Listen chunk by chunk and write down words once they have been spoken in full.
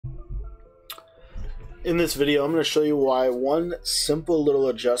In this video, I'm going to show you why one simple little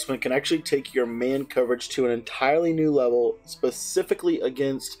adjustment can actually take your man coverage to an entirely new level, specifically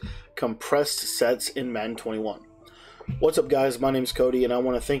against compressed sets in Madden 21. What's up, guys? My name's Cody, and I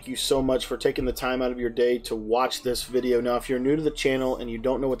want to thank you so much for taking the time out of your day to watch this video. Now, if you're new to the channel and you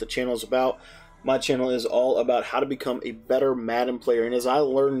don't know what the channel is about, my channel is all about how to become a better Madden player, and as I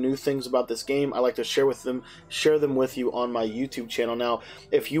learn new things about this game, I like to share them with you on my YouTube channel. Now,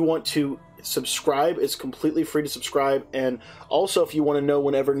 if you want to subscribe, it's completely free to subscribe, and also if you want to know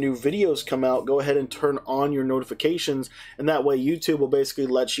whenever new videos come out, go ahead and turn on your notifications, and that way YouTube will basically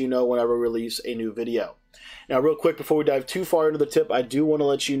let you know whenever I release a new video. Now, real quick, before we dive too far into the tip, I do want to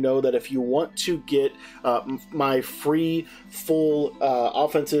let you know that if you want to get my free, full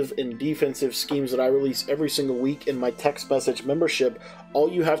offensive and defensive schemes that I release every single week in my text message membership,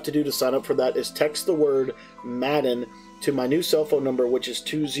 all you have to do to sign up for that is text the word Madden to my new cell phone number, which is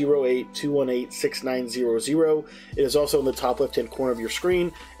 208-218-6900. It is also in the top left-hand corner of your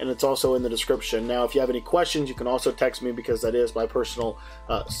screen, and it's also in the description. Now, if you have any questions, you can also text me because that is my personal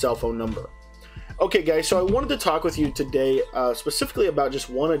cell phone number. Okay, guys, so I wanted to talk with you today specifically about just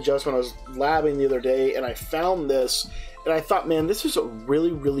one adjustment. I was labbing the other day, and I found this, and I thought, man, this is a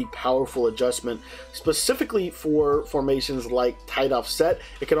really, really powerful adjustment, specifically for formations like tight offset.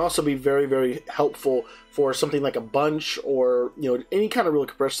 It can also be very, very helpful for something like a bunch or, you know, any kind of really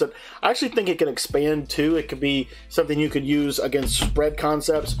compressed set. I actually think it can expand too. It could be something you could use against spread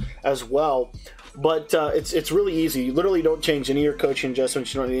concepts as well. But it's really easy. You literally don't change any of your coaching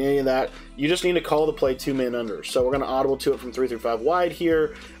adjustments. You don't need any of that. You just need to call the play 2-man under. So we're going to audible to it from 3 through 5 wide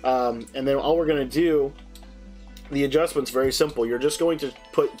here. And then all we're going to do, the adjustment's very simple. You're just going to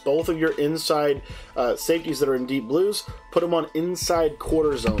put both of your inside safeties that are in deep blues, put them on inside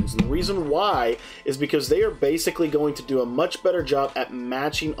quarter zones. And the reason why is because they are basically going to do a much better job at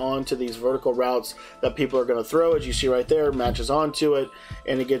matching onto these vertical routes that people are going to throw. As you see right there, matches onto it,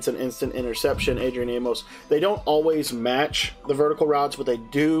 and it gets an instant interception. Adrian Amos. They don't always match the vertical routes, but they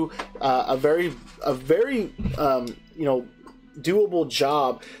do a very you know, doable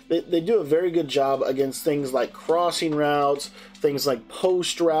job. They do a very good job against things like crossing routes, things like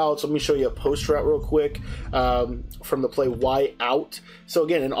post routes. Let me show you a post route real quick from the play Y out. So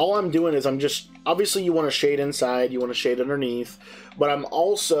again, and all I'm doing is I'm just, obviously you want to shade inside, you want to shade underneath, but I'm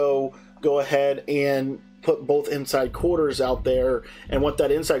also go ahead and put both inside quarters out there. And what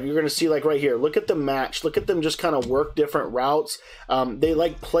that inside, you're going to see, like right here, look at the match, look at them just kind of work different routes. They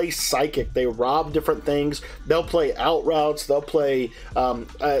like play psychic, they rob different things, they'll play out routes, they'll play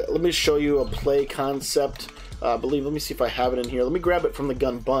let me show you a play concept. Let me see if I have it in here. Let me grab it from the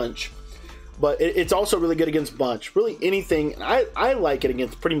gun bunch. But it's also really good against bunch. Really anything. I like it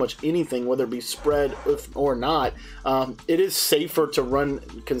against pretty much anything, whether it be spread or not. It is safer to run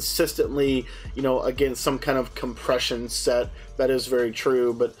consistently, you know, against some kind of compression set. That is very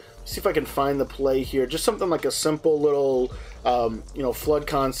true. But see if I can find the play here. Just something like a simple little, you know, flood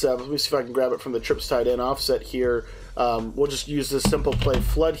concept. Let me see if I can grab it from the trips tight end offset here. We'll just use this simple play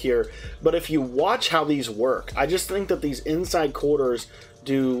flood here. But if you watch how these work, I just think that these inside quarters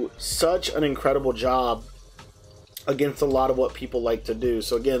do such an incredible job against a lot of what people like to do.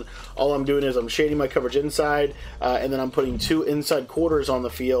 So again, all I'm doing is I'm shading my coverage inside, and then I'm putting 2 inside quarters on the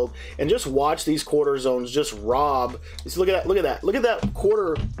field, and just watch these quarter zones just rob. Just look at that, look at that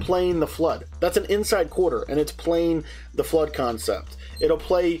quarter playing the flood. That's an inside quarter, and it's playing the flood concept. It'll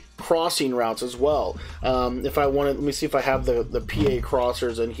play crossing routes as well. If I wanted, let me see if I have the PA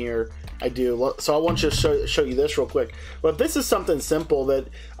crossers in here. I do. So I want to show you this real quick. But this is something simple that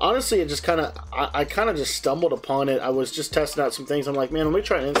honestly, it just I kind of just stumbled upon it. I was just testing out some things. I'm like, man, let me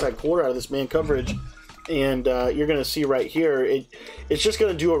try an inside quarter out of this man coverage. And you're going to see right here, it's just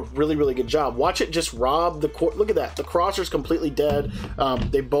going to do a really, really good job. Watch it just rob the court. Look at that. The crosser's completely dead.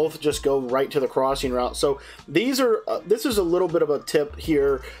 They both just go right to the crossing route. So these are this is a little bit of a tip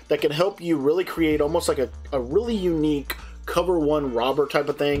here that can help you really create almost like a really unique cover one robber type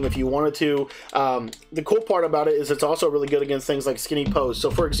of thing if you wanted to. The cool part about it is it's also really good against things like skinny posts.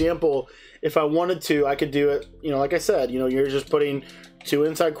 So for example, if I wanted to, I could do it, you know, like I said, you know, you're just putting 2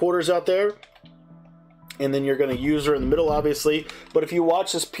 inside quarters out there, and then you're going to use her in the middle, obviously. But if you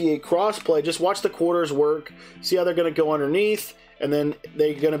watch this PA cross play, just watch the quarters work, see how they're going to go underneath, and then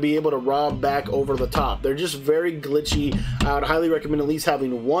they're going to be able to rob back over the top. They're just very glitchy. I would highly recommend at least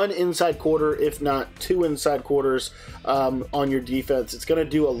having one inside quarter, if not two inside quarters on your defense. It's going to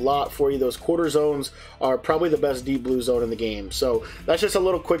do a lot for you. Those quarter zones are probably the best deep blue zone in the game. So that's just a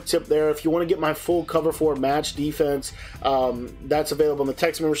little quick tip there. If you want to get my full cover 4 match defense, that's available in the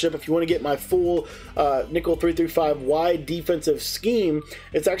text membership. If you want to get my full nickel 335 wide defensive scheme,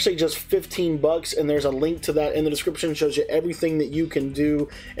 it's actually just $15, and there's a link to that in the description. It shows you everything that you can do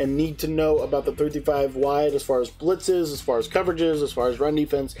and need to know about the 335 wide, as far as blitzes, as far as coverages, as far as run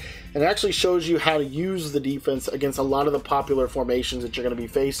defense, and it actually shows you how to use the defense against a lot of the popular formations that you're going to be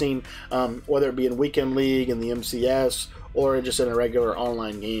facing, whether it be in weekend league, in the MCS, or just in a regular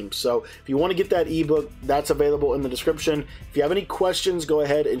online game. So if you want to get that ebook, that's available in the description. If you have any questions, go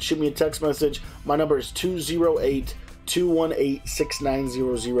ahead and shoot me a text message. My number is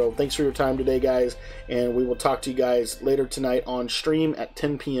 208-218-6900. Thanks for your time today, guys, and we will talk to you guys later tonight on stream at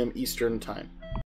 10 p.m. Eastern time.